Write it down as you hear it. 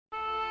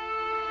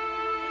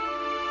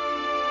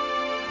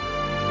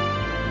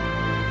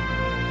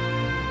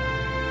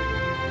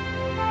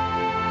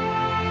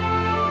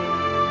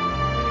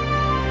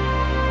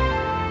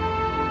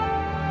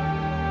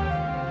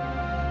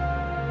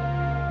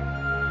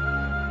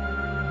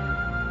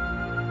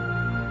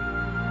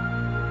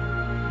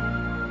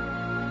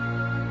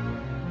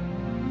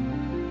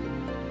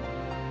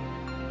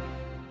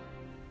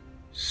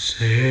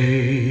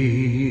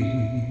Say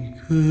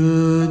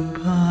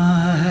goodbye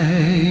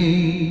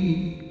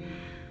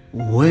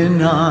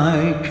when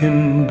I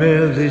can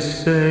barely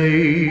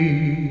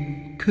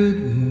say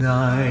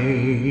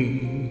goodnight.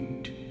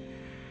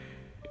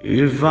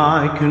 If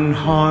I can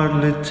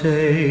hardly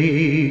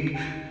take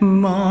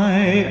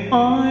my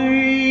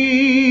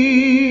eyes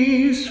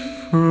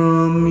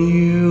from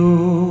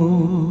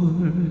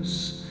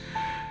yours,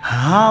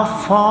 how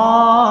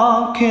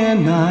far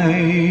can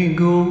I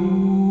go?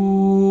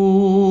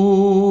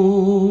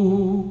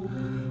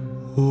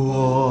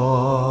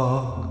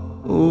 Walk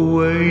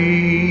away,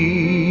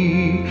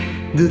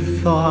 the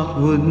thought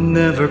would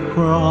never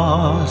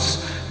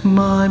cross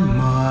my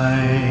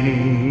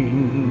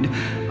mind.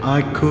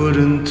 I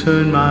couldn't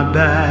turn my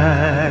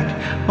back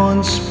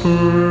on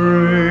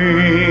spring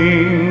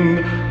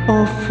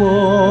or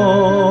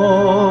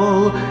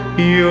fall.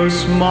 Your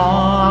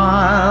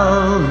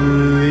smile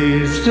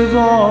least of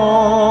all.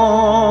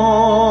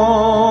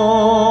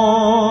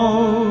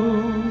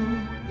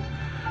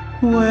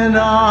 When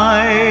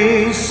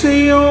I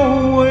say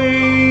always,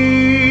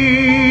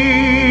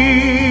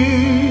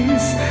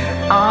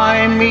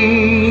 I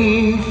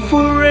mean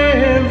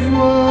forever.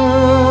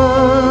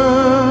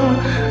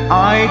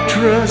 I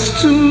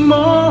trust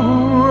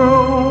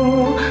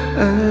tomorrow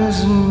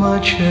as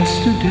much as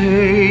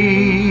today.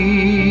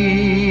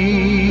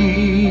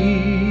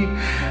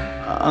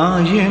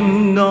 I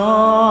am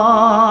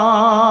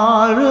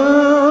not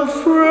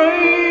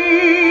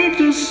afraid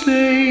to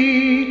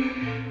say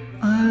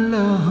I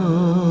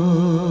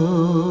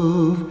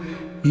love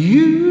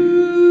you,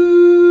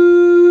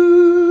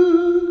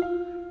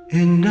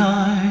 and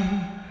I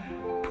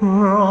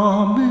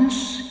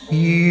promise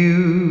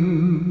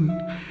you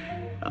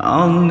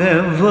I'll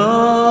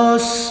never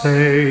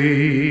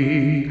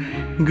say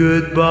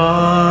goodbye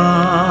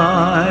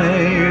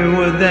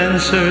with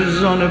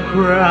dancers on a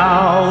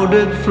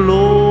crowded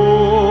floor,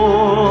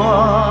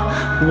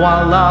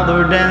 while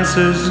other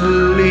dancers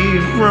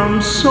leave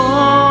from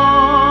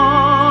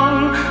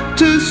song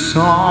to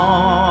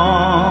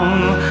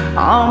song.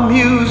 Our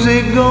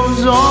music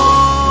goes on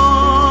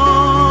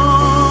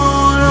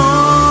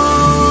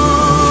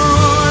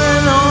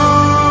and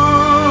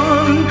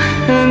on,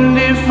 and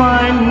if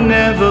I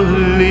never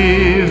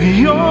leave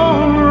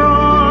your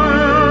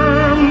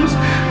arms,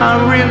 I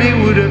really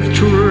would have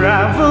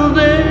traveled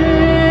there.